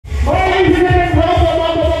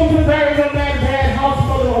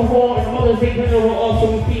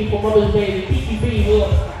Mother's Day, the KiKiVIDz look.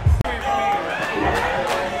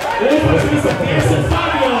 There's supposed to be some dancing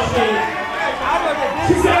Bobby on stage.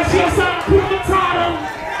 She said she'll sign Quana.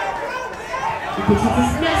 Because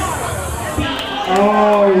it's messy.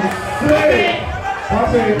 Oh, shit!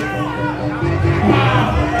 Pop it.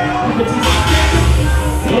 Because it's messy.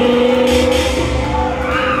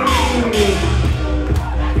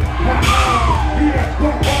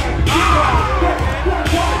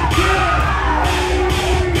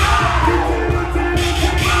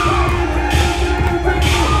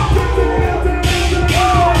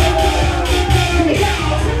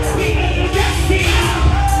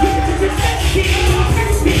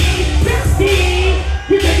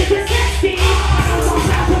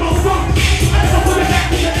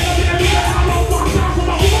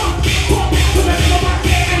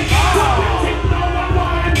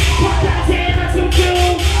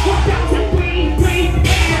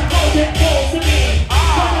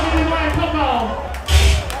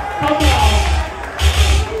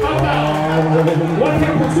 One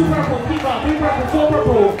purple, two purple, keep up, three purple, four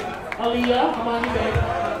purple. Aaliyah, come on, you back.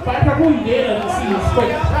 Five purple, you did. Let me see you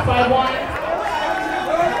quick. 5-1.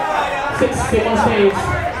 6, stay on stage.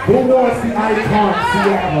 Who wants the icon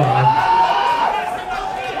Sierra?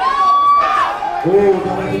 Oh,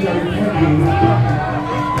 the legendary KiKi.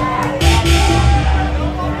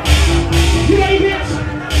 You ready, bitch?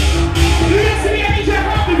 You listen to me, I need your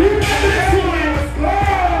help. If you remember this one,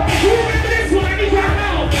 if you remember this one, I need your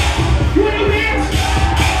help. You ready, bitch?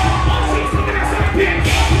 Oh, she's looking at some bitch.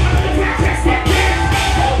 I'm gonna practice that bitch.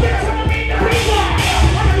 Oh, bitch, I'm gonna meet the people.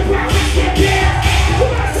 I'm gonna practice that bitch. Who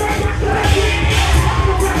got to start with that bitch? I'm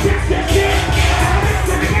gonna practice that bitch. I'm gonna practice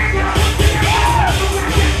that bitch. I'm gonna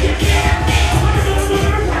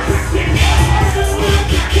practice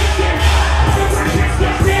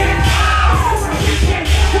that bitch.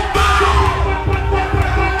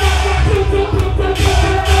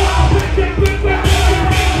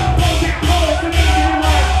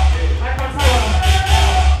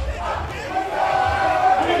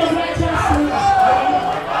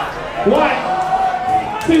 One,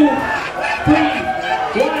 two, three,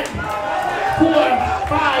 1, 4,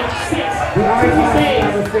 5, 6.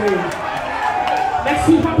 Next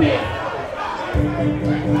two, hop in.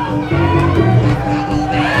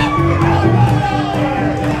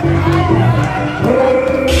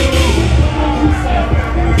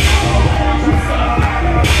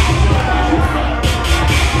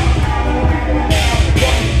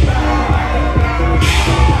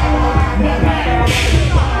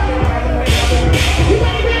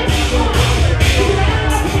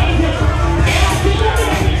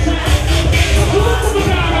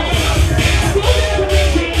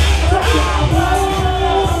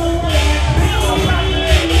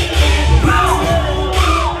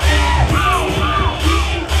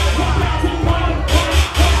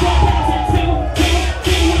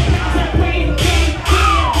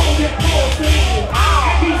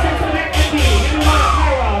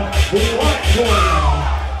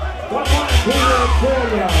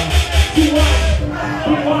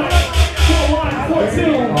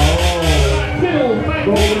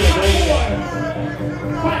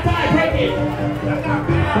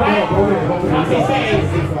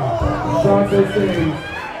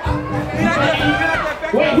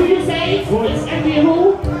 Wait, who you say? It's Envy who?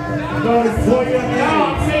 No, it's Toya. No,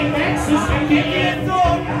 I'm saying next is Envy.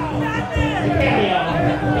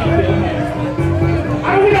 I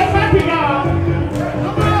don't hear no clapping, y'all.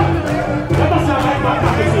 That must not like my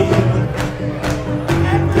conversation.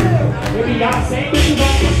 Maybe y'all saying this is on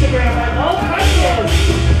Instagram like, oh, goodness.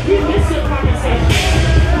 We miss the conversation.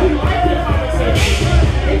 We like the conversation.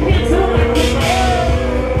 They can't tell me what's wrong.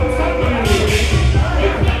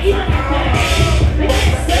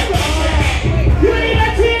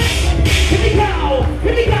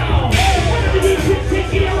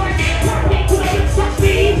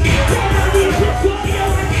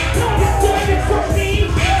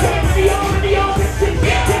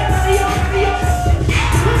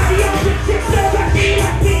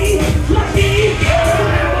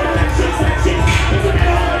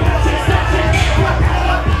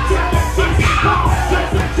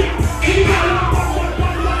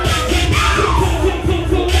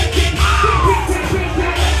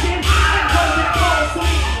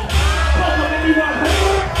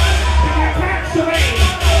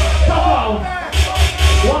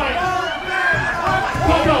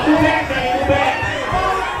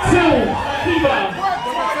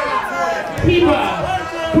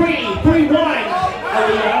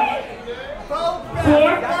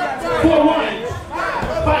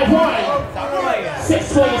 Six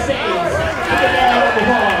for your saves.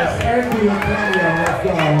 Let's go.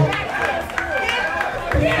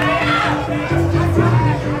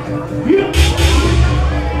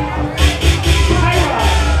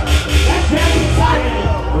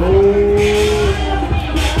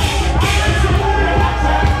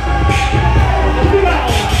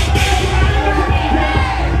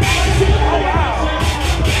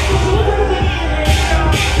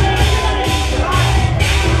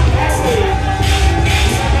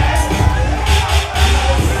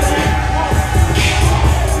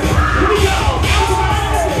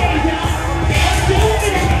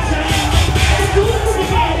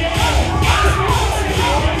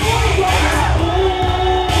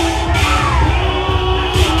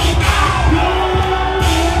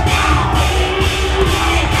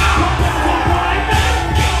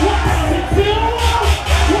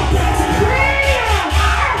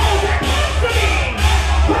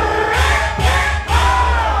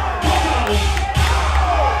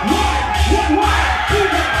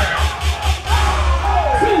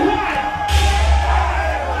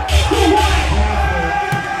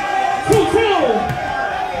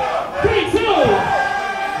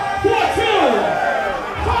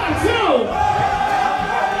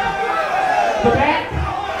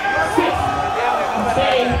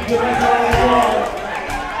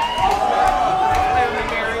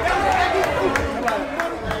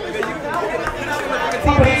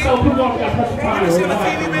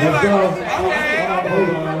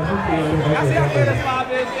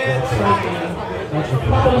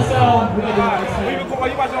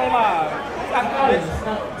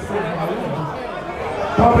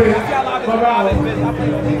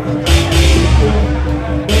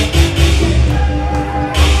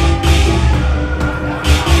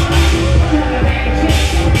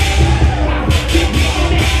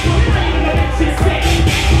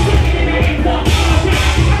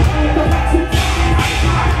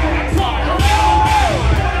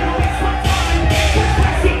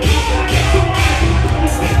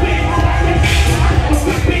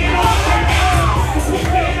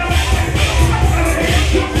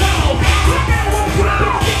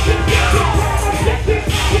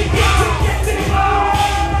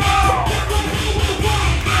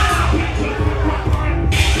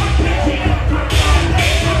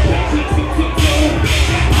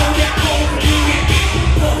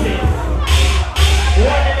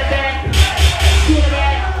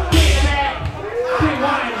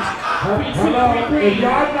 If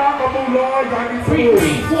y'all not gonna move on, y'all need to 3, move. 3,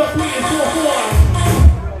 4, 3, and 4, 4.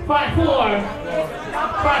 5, 4.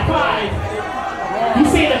 5, 5. You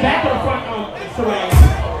say the back or the front? Sorry.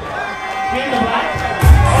 In the black?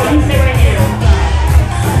 Oh, you say right here.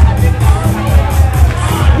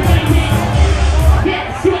 You ain't bitch.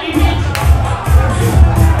 Yes, you ain't bitch.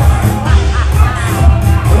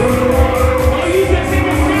 Oh, you just in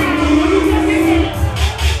the sound. You just in it.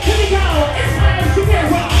 Here we go. It's time to get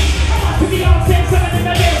rock. To be on 10, 7 in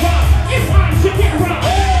the bed rock. It's time to get rock.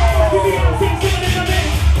 To be on 10, 7 in the bed.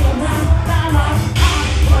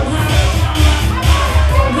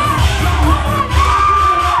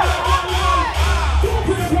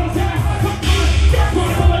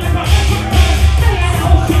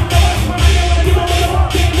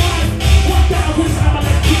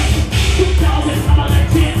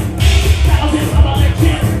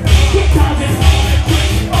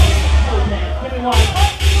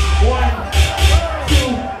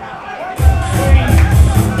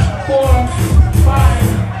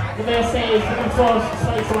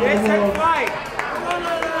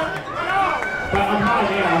 But I'm hot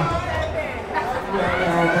now.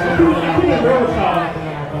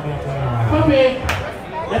 Come in.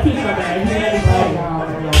 That's you so bad. You let me play.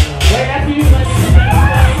 Wait, that's you. Let me play.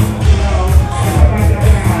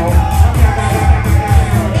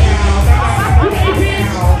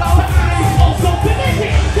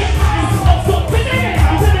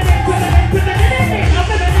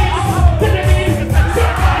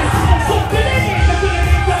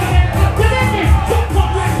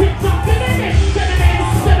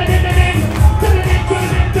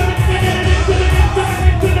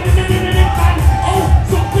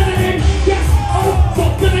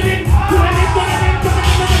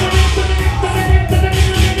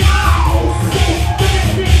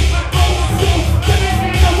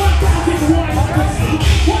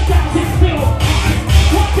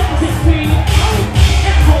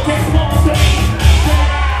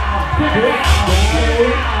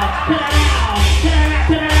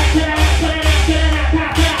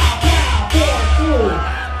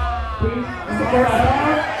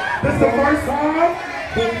 This is the first time?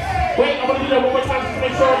 Wait, I'm gonna do that one more time just to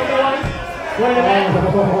make sure everyone. One in the back.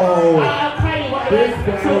 Kylie, one in the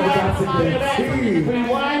back. 2, 1, 3,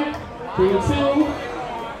 1, 3, 2,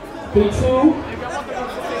 3-2.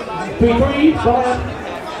 3-3. Go ahead.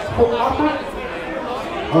 Oh, I'm not.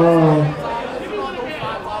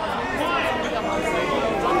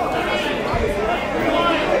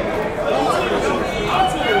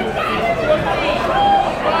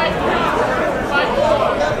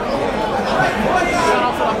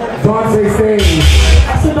 Dante Stage.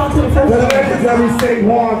 I said Dante the first The legendary State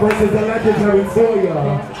Juan versus the legendary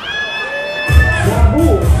Toya. Who?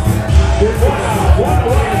 This is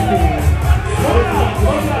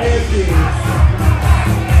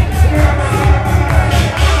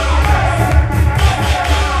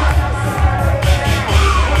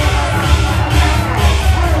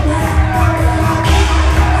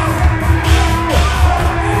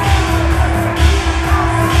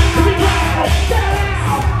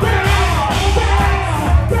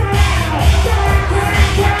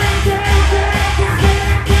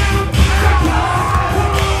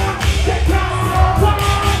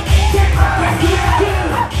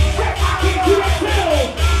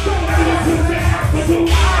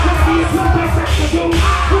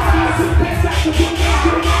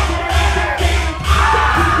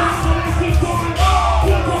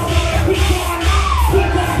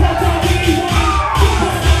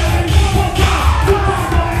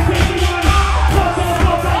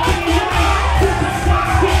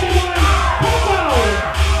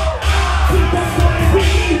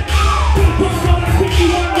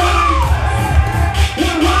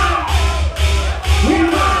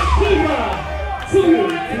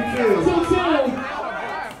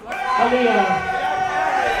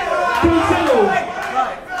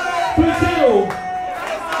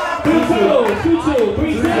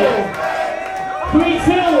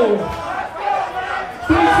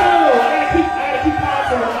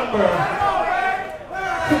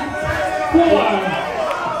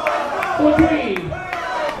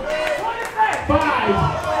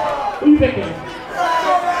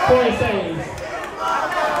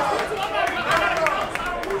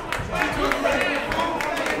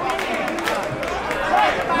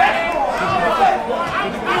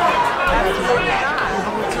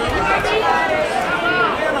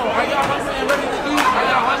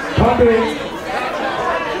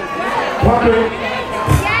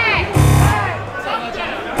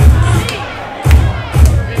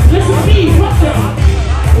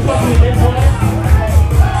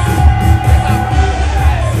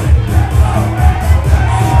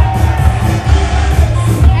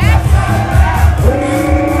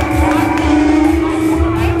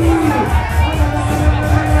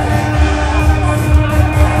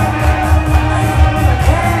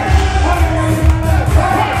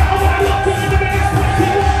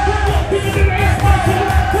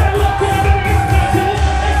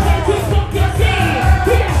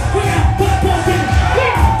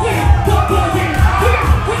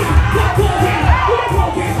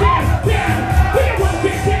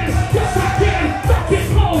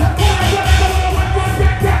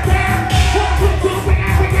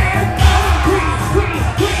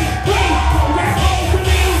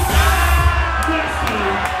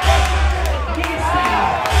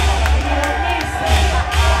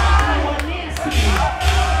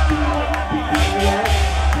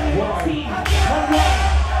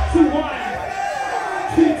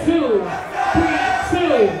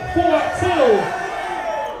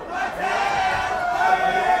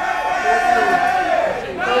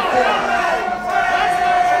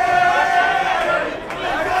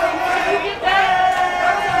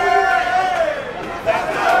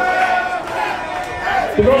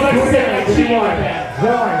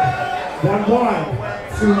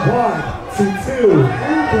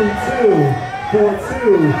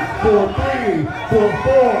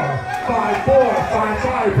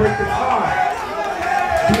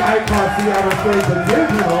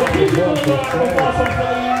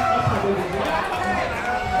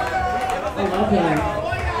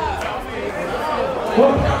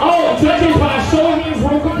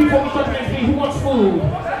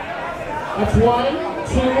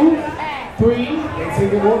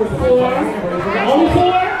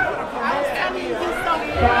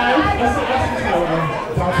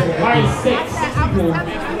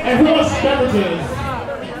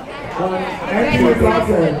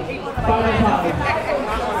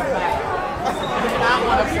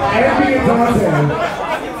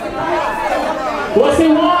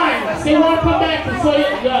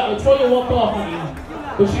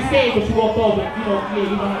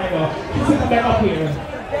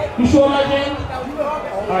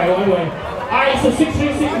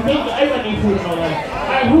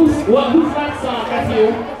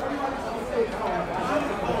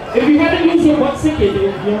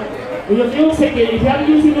Your meal ticket, if you haven't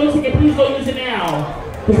used your meal ticket, please go use it now.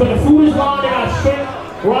 Because when the food is gone, they got shrimp,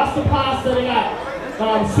 roasted pasta, they got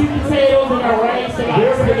sweet potatoes, they got rice, they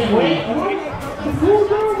got spaghetti. Wait, the food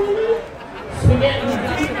gone, really? Spaghetti.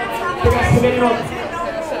 They got spaghetti on.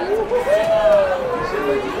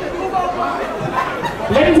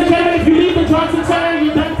 Ladies and gentlemen, if you leave the Johnson Center,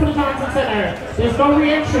 you're done for the Johnson Center. There's no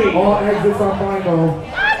re-entry. All exits are final.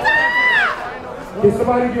 Can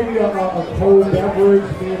somebody give me a cold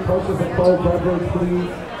beverage? Me and purchase a cold beverage, please.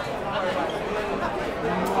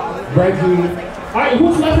 Reggie. Alright,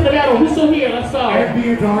 who's left in the battle? Who's still here? Let's go. FB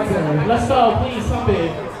and Dante. Let's go, please,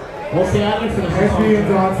 something. We'll see how it finishes. FB and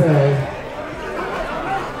Dante.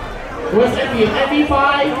 Where's MB? MB5?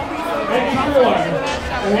 MB4?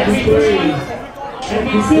 MB3?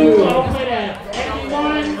 MB2? I don't play that.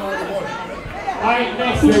 MB1? Alright,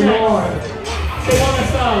 next. Who's next? Say one,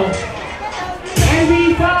 let's go.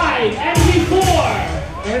 MB5, MB4,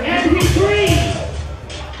 MB3,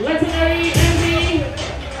 legendary MB,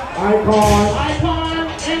 Icon,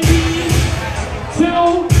 MB2,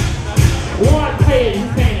 1, play it,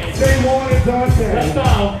 who's paying it? Say one and Dante. Let's go.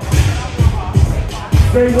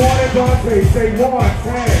 Say one and Dante. Say 1,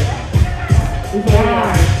 10. Who's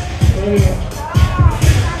paying it?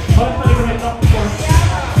 Oh, that's not even enough before.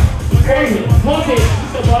 Pause it. You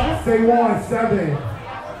said what? Say 1, 7.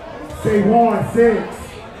 Say 1, 6,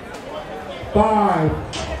 5,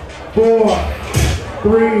 4,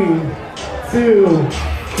 3, 2,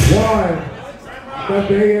 1. The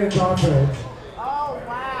day and Dante. Oh,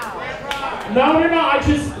 wow. No. I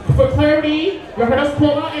just, for clarity, you heard us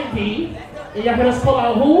pull out MD, and you heard us pull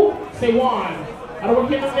out who? Say 1. I don't want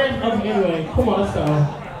to get them there. Okay, anyway, come on, let's go.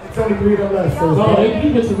 It's only 3 of them left. So oh,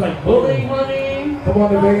 they just is like bullying money. Come on,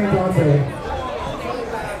 the day and Dante.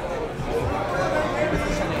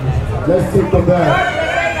 Let's take them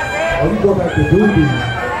back. Oh, you go back to Doobie.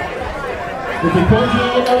 If you punch me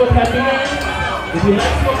in with happy hands, if you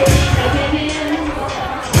like smoking weed, happy hands,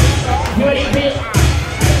 you ain't bitch.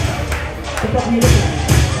 What the fuck are you looking at?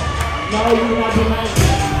 No, you will not be nice.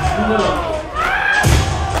 You little.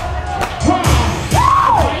 Right?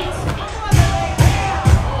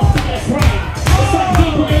 Oh, that's right. It's like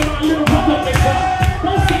people in my little brother, nigga.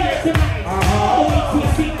 Don't see that tonight. Oh, wait till you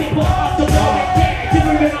see people off the wall right there.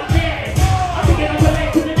 Different up there.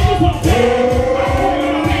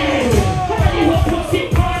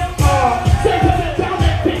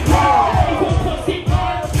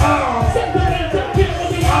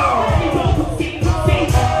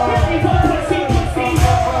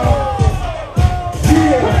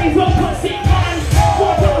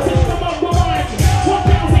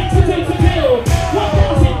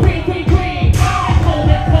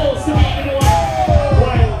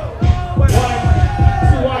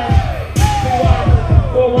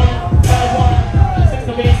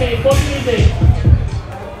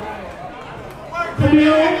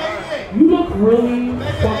 You look really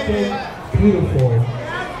fucking beautiful.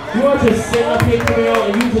 You are just sitting up here, Camille,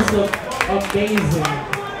 and you just look amazing.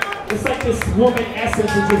 It's like this woman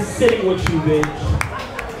essence is just sitting with you, bitch.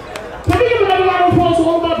 Can we give another round of applause to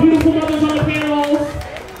all my beautiful mothers on the panel?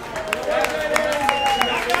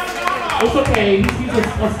 It's okay, he's a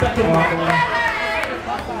second mama.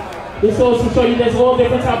 This goes to show you there's all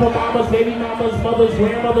different type of mamas, baby mamas, mothers,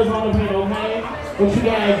 grandmothers on the panel, okay? What you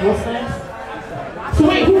got? What's next? So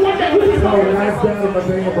wait, who won that? Who did No, last battle of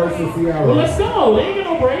Mamba versus Ciara. Well, let's go. They ain't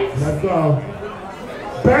got no breaks. Let's go.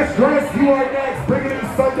 Best dress, you are next. Bringing in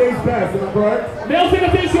Sunday's best, am I correct? Male figure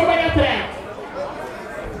fish, you're right after that.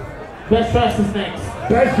 Best dress is next.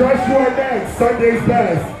 Best dress, you are next. Sunday's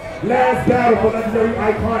best. Last battle for legendary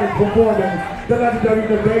iconic performance. The legendary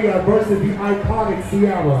Nevaeh versus the iconic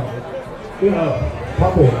Ciara. Yeah,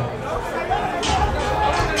 pop it.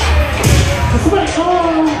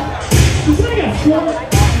 Somebody got short.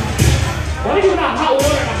 Why are you not hot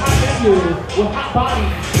water and a hot menu with hot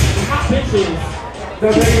bodies and hot bitches?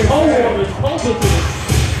 Nevaeh cold waters, cold bitches.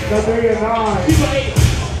 Nevaeh 9. People 8.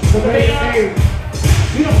 Nevaeh 8.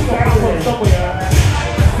 You know she's gonna pop up somewhere.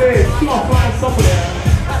 6. She's gonna find somewhere.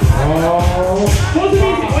 Oh. What's it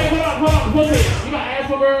easy? Wait, hold on. What's it? You got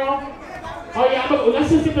asthma, girl? Oh yeah, let's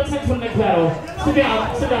just get the text for the next battle. Sit down.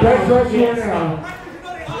 Best dress, you are now.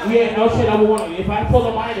 Yeah, no shit, I would want to. If I pull a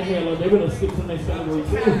line in here, they're going to skip to the next category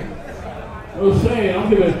too. No shit, I'm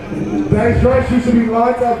giving. Best dress, you should be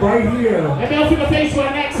lined up right here. And they'll pick a face for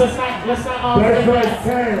next. Let's not, best dress,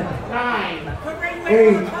 10. 9.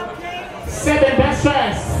 8. 7, best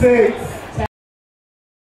dress. 6.